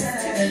if this is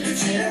too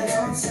easy.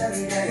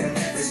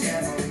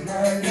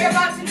 You're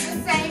about to do the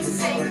same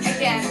thing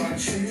again. On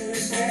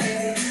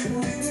Tuesday, we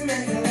were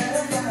making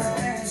love on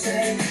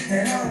Wednesday,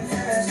 and on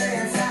Thursday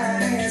and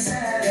Friday and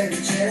Saturday we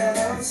chilled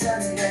on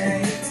Sunday.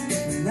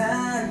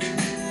 9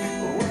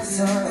 was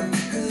time,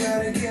 'cause I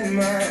didn't get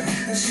mine,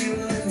 and she was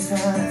looking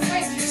fine.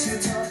 She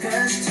talked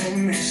and she told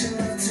me she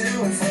loved to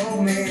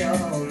unfold me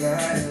all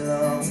night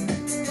long.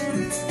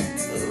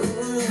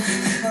 Ooh,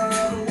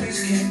 all the weeks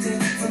kicked it,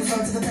 from the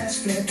front to the back,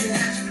 flipped it.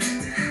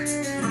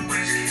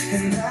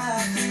 And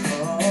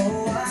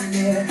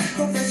yeah,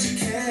 hope that you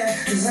care,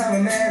 'cause I'm a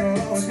man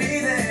who'll always be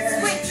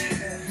there.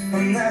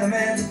 I'm not a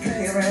man to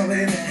play around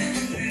with,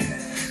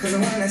 'cause the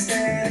one I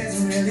stand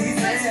isn't really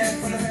fair.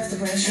 For the first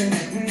impression,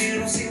 you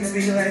don't seem to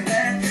be like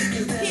that.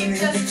 'Cause there's Keep only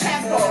the the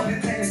tempo. I'll be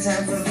plenty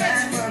time for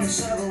that. From the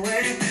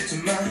subway to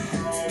my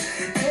home,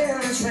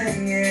 and it's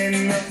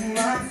ringing up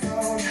my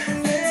phone.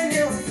 When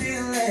you're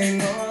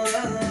feeling all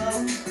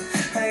alone,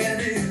 all you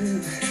gotta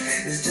do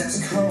is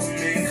just call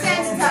me.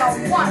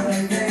 Center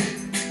 1.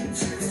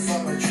 Took her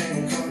for a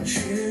drink on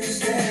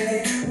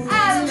Tuesday.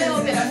 Add a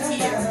little bit of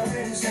here.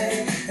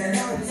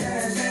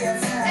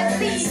 At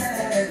least an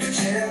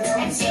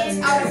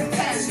 8 out of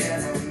 10.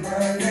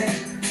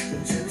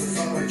 Took her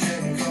for a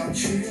drink on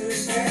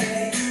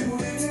Tuesday. We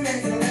were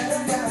making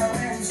love on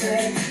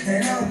Wednesday,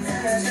 and on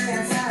Thursday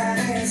and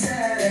Friday and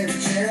Saturday we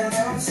chilled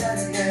on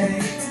Sunday.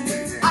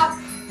 Up.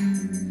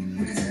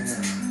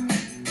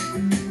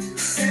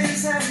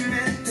 Since I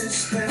met this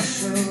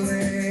special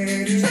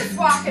lady, Just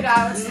walk it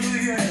out.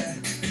 ooh yeah,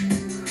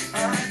 I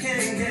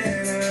can't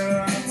get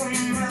her off my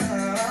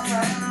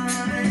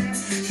mind.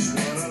 She's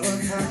one of a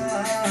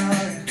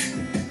kind,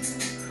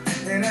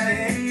 and I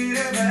ain't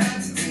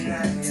about to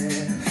deny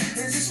it.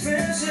 It's a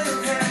special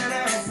kind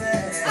of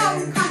thing. Oh,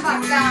 come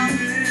back down.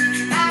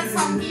 Add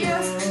some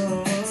here.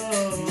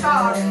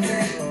 Jog.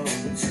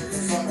 Took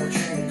her for a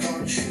drink on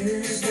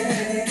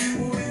Tuesday.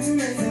 We were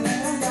making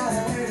love on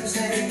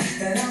Wednesday,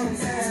 and on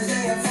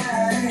Thursday and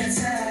Friday and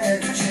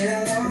Saturday we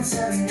chilled on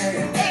Sunday.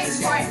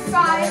 8.5.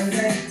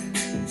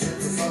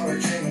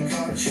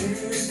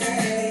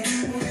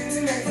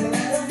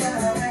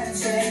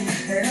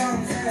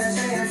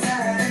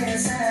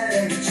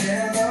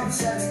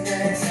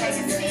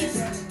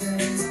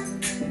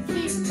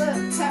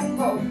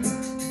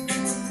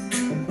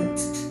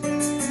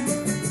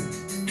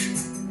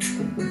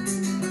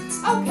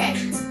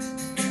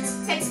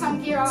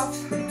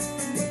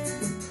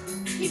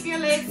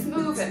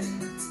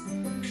 moving.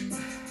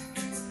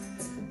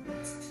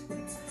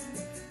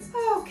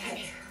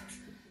 Okay.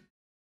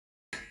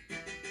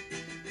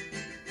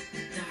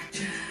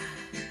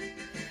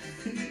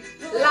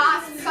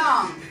 Last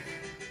song.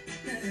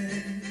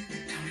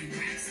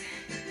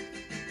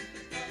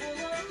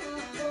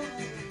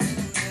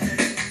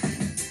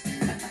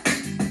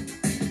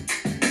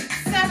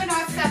 7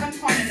 or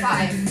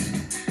 7.5.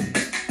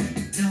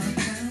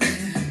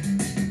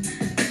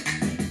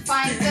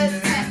 Find the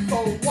tempo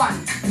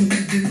 1.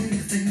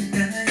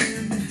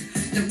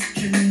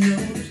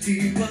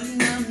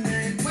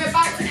 We're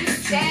about to do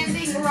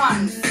standing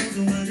runs.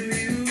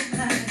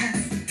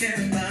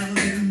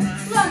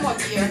 One more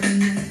here.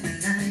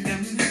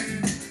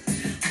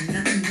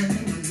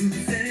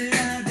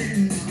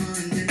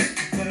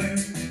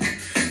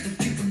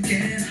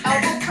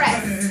 Elbow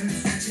press.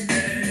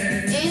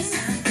 In.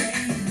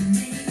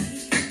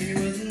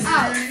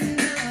 Out.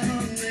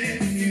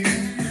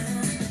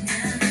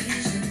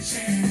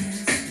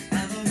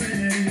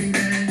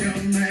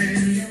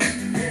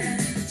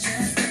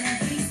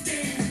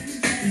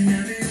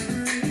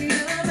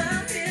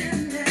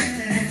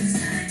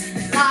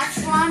 Last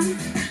one.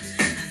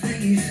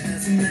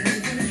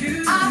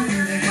 Up,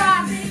 front,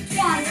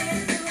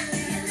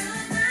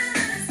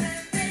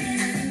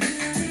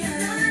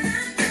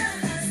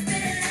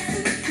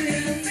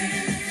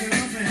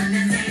 one.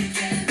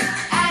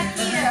 And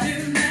here.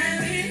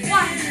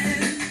 1.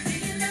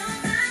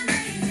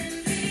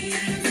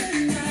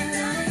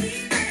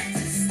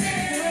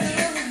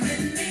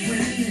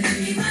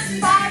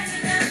 Five.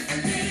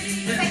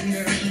 Take a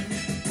seat.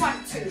 1,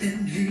 2.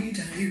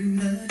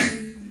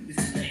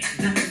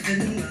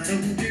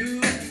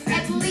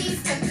 At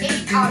least an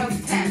 8 out of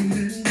 10.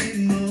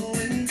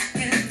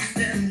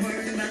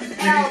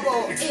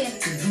 Elbow in.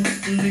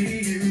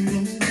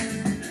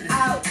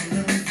 Out.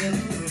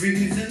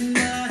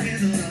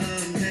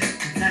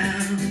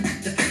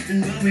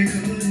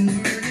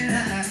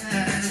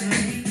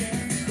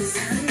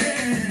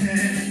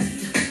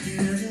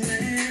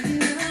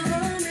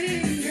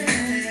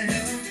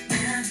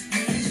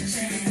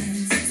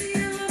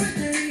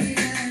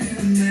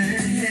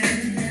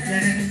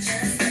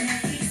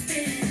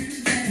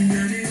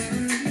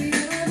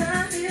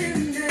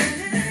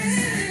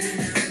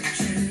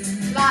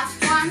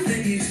 Last one.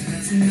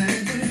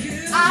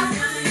 Up,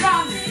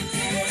 front.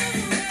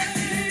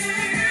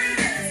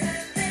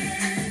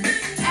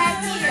 And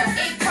here,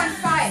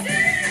 8.5.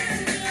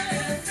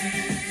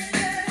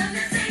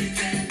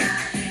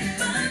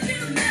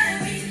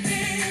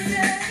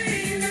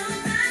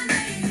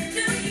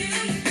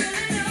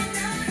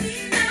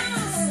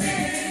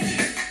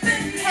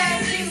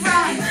 Heavy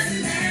run.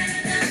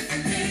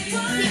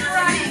 Keep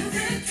running.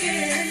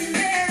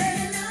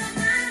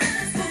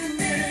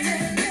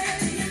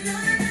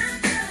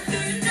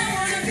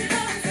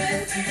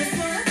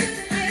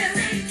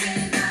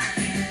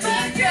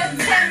 Keep your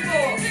tempo.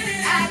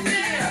 And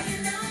here.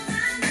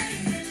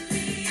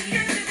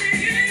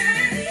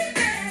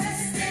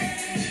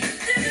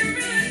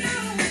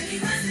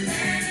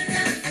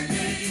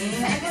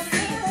 Take a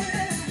seat.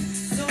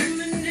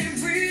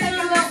 Take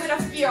a little bit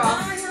of gear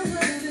off.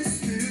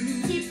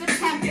 Keep the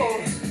tempo.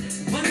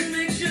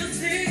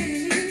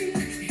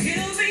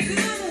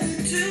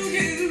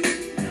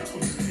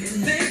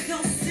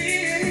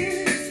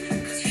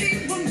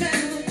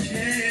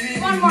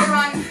 One more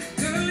run.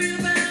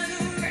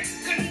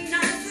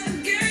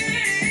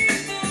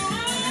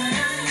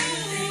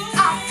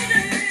 Up.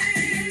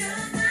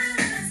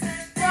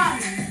 Run.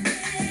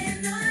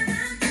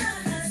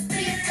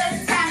 Keep the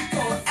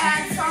tempo.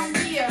 And from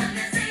here.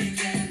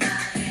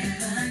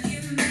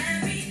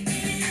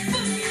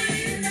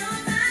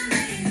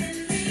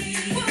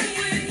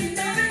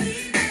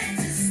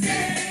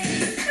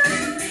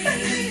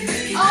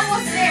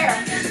 Almost there.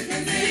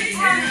 Keep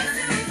running.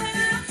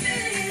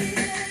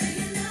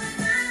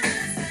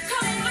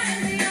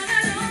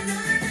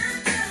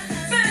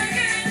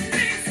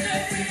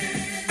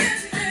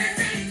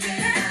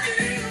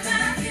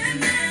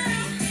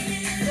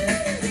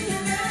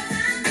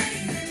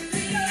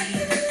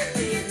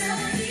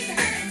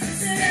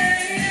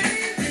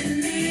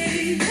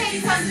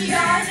 Take some gear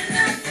off.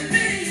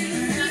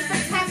 Keep the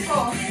tempo.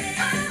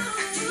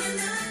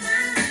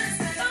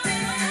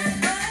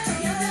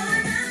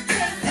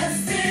 Take a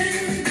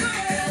seat.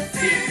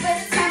 Keep the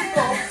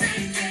tempo.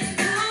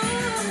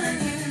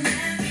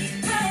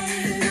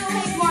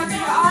 Take more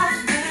gear off.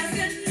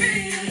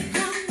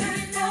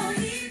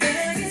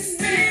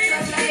 Keep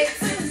the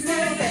legs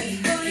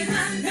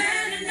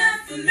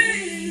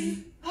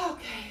moving.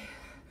 Okay.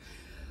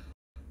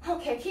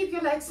 Okay, keep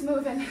your legs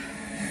moving.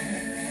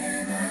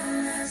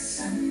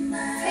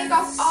 Take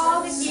off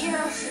all the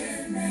gear.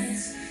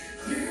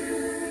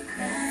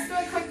 Do a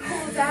quick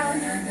cool down.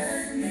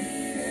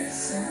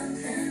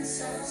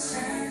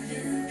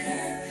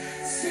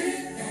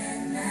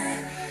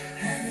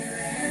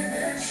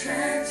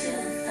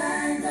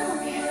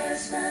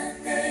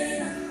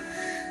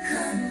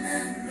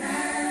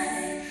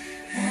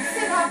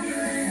 Sit up.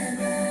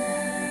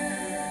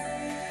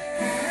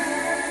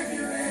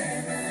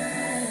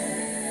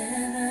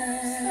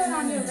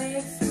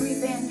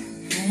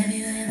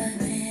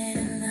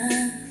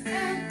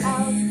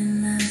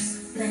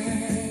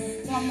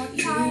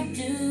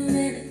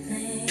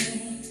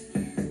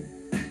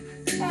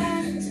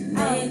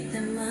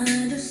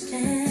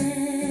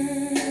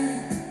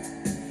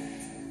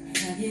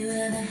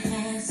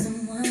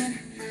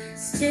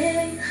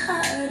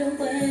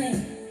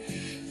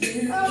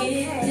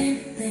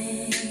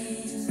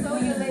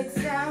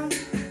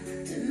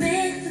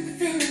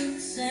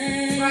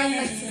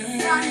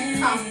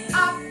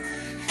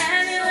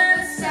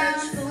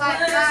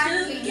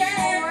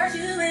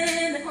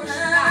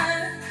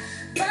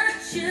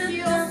 should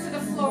Heels